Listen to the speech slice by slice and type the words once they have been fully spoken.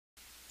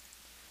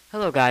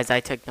Hello guys,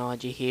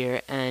 iTechnology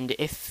here, and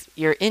if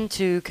you're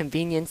into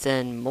convenience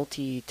and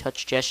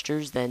multi-touch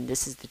gestures, then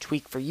this is the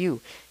tweak for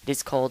you. It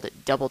is called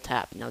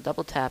DoubleTap. Now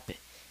DoubleTap,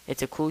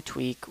 it's a cool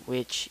tweak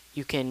which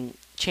you can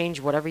change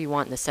whatever you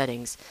want in the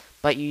settings,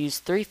 but you use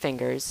 3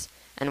 fingers,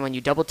 and when you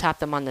double tap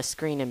them on the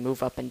screen and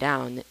move up and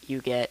down, you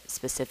get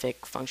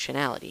specific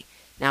functionality.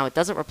 Now it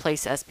doesn't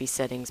replace SB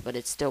settings, but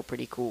it's still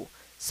pretty cool.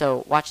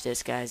 So watch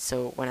this guys.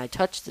 So when I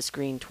touch the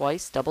screen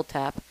twice, double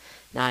tap,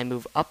 now I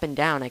move up and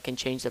down, I can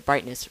change the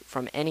brightness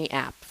from any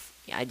app.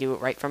 I do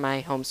it right from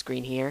my home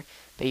screen here,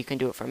 but you can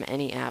do it from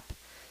any app.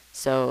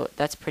 So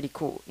that's pretty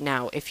cool.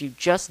 Now if you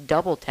just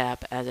double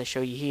tap, as I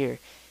show you here,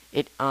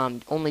 it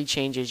only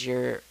changes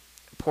your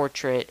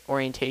portrait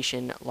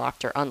orientation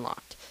locked or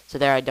unlocked. So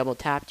there I double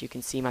tapped, you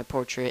can see my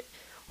portrait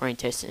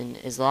orientation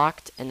is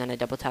locked, and then I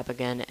double tap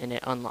again and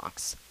it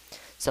unlocks.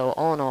 So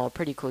all in all, a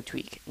pretty cool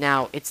tweak.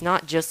 Now, it's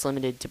not just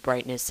limited to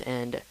brightness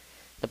and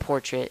the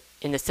portrait.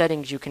 In the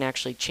settings, you can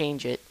actually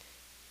change it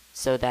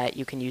so that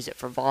you can use it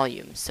for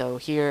volume. So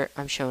here,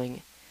 I'm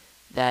showing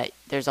that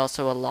there's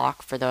also a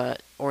lock for the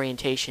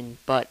orientation,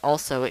 but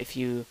also if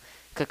you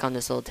click on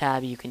this little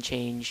tab, you can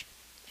change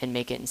and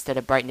make it, instead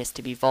of brightness,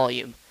 to be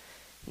volume.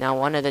 Now,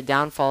 one of the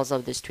downfalls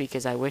of this tweak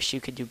is I wish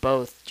you could do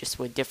both, just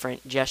with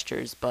different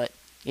gestures, but,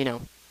 you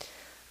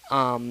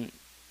know,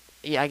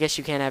 yeah, I guess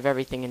you can't have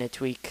everything in a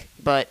tweak.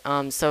 But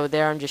so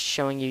there I'm just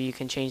showing you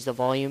can change the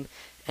volume,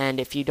 and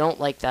if you don't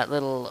like that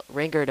little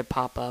ringer to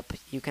pop up,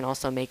 you can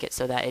also make it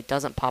so that it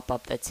doesn't pop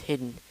up, that's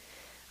hidden.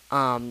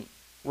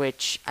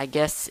 Which I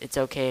guess it's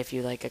okay if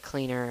you like a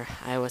cleaner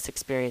iOS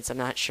experience. I'm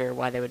not sure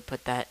why they would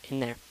put that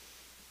in there.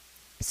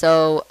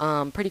 So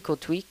pretty cool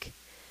tweak,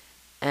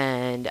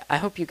 and I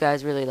hope you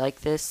guys really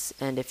like this,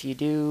 and if you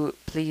do,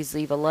 please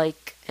leave a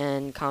like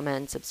and comment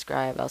and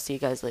subscribe. I'll see you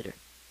guys later.